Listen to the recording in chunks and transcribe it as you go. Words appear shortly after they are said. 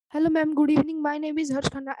Hello, ma'am. Good evening. My name is Harsh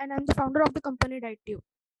Khanna, and I'm the founder of the company Dietube.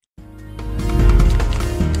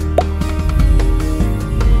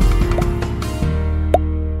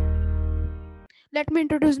 Let me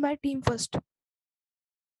introduce my team first.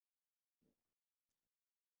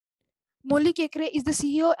 Molly Kekre is the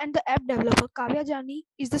CEO and the app developer. Kavya Jani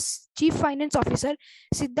is the Chief Finance Officer.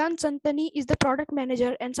 Siddhant Santani is the product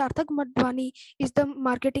manager, and Sarthak Madhwani is the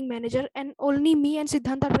marketing manager. And only me and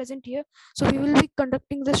Siddhant are present here, so we will be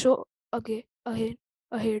conducting the show ahead.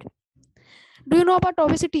 Do you know about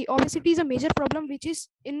obesity? Obesity is a major problem which is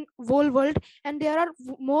in whole world, and there are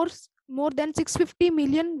more than 650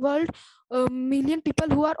 million people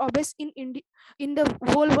who are obese in India, in the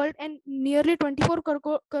whole world, and nearly 24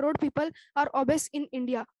 crore people are obese in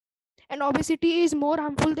India. And obesity is more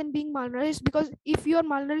harmful than being malnourished, because if you are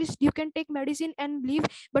malnourished you can take medicine and live,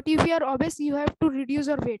 but if you are obese you have to reduce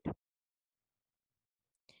your weight.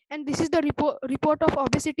 And this is the report of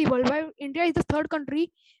obesity worldwide. India is the third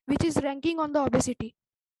country which is ranking on the obesity.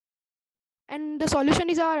 And the solution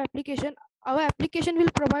is our application. Our application will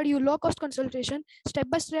provide you low cost consultation, step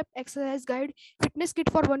by step exercise guide, fitness kit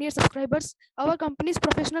for 1 year subscribers. Our company's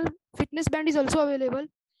professional fitness band is also available,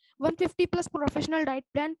 150 plus professional diet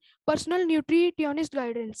plan, personal nutritionist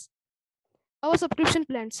guidance. Our subscription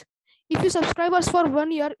plans: if you subscribe us for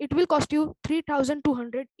 1 year it will cost you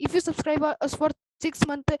 3,200. If you subscribe us for 6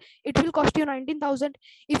 months it will cost you 19,000.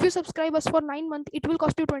 If you subscribe us for 9 months it will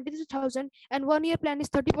cost you 26,000, and 1 year plan is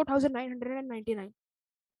 34,999.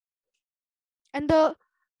 And the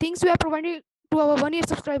things we are providing to our 1 year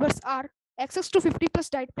subscribers are access to 50 plus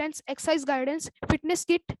diet plans, exercise guidance, fitness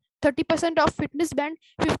kit, 30% off, fitness band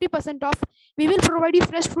 50% off. We will provide you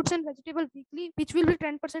fresh fruits and vegetables weekly, which will be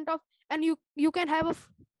 10% off, and you can have a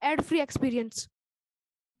ad free experience.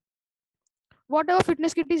 What our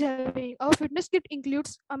fitness kit is having: our fitness kit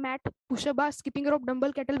includes a mat, push-up bar, skipping rope,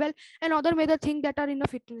 dumbbell, kettlebell, and other major things that are in a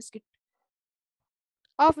fitness kit.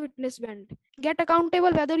 Our fitness band: get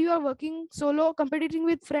accountable whether you are working solo, competing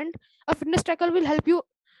with friend. A fitness tracker will help you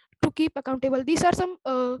to keep accountable. These are some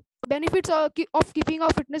benefits of keeping a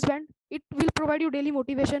fitness band. It will provide you daily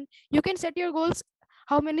motivation. You can set your goals,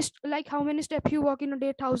 how many steps you walk in a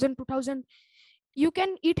day, 1,000, 2,000. You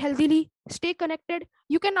can eat healthily, stay connected.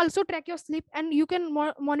 You can also track your sleep, and you can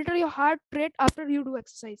monitor your heart rate after you do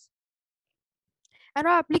exercise. And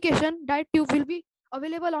our application Dietube will be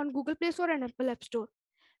available on Google Play Store and Apple App Store.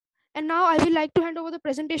 And now I will like to hand over the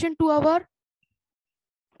presentation to our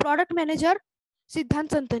product manager,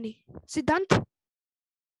 Siddhant Santani. Siddhant.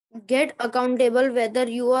 Get accountable whether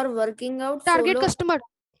you are working out Target solo or customer.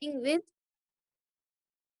 working with.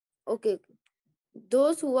 Okay.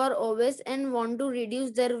 Those who are obese and want to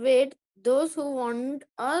reduce their weight, those who want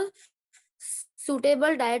a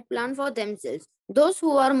suitable diet plan for themselves, those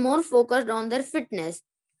who are more focused on their fitness.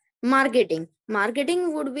 Marketing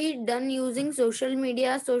would be done using social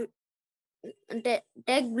media,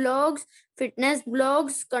 tech blogs, fitness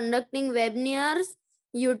blogs, conducting webinars,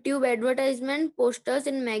 YouTube advertisement, posters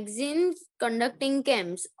in magazines, conducting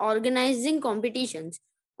camps, organizing competitions.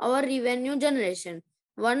 Our revenue generation: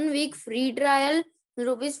 1 week free trial,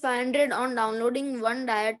 rupees 500 on downloading one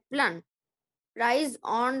diet plan. Price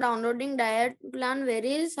on downloading diet plan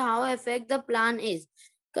varies how effective the plan is.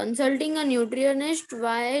 Consulting a nutritionist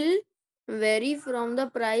while vary from the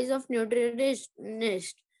price of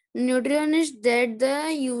nutritionist that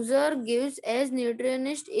the user gives as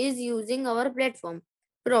nutritionist is using our platform.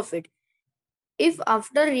 Profit: if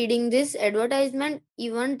after reading this advertisement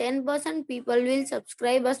even 10% people will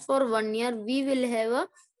subscribe us for 1 year, we will have a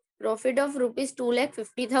profit of rupees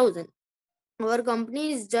 2,50,000. Our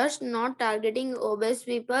company is just not targeting obese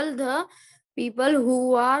people, the people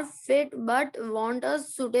who are fit but want a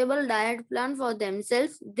suitable diet plan for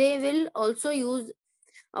themselves. They will also use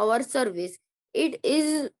our service.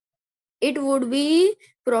 It would be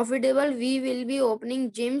profitable. We will be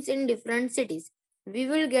opening gyms in different cities. We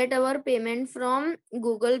will get our payment from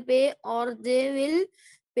Google Pay, or they will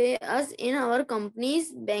pay us in our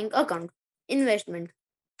company's bank account. Investment: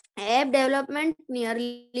 app development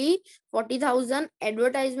nearly 40,000,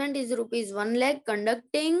 advertisement is rupees 1 lakh,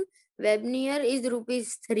 conducting webinar is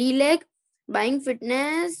rupees 3 lakh, buying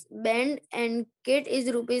fitness band and kit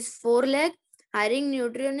is rupees 4 lakh, hiring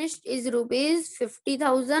nutritionist is rupees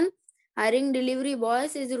 50,000, hiring delivery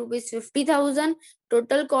boys is rupees 50,000,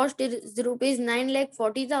 total cost is rupees 9 lakh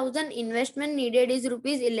 40,000, investment needed is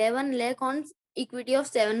rupees 11 lakh on equity of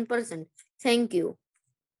 7%. Thank you.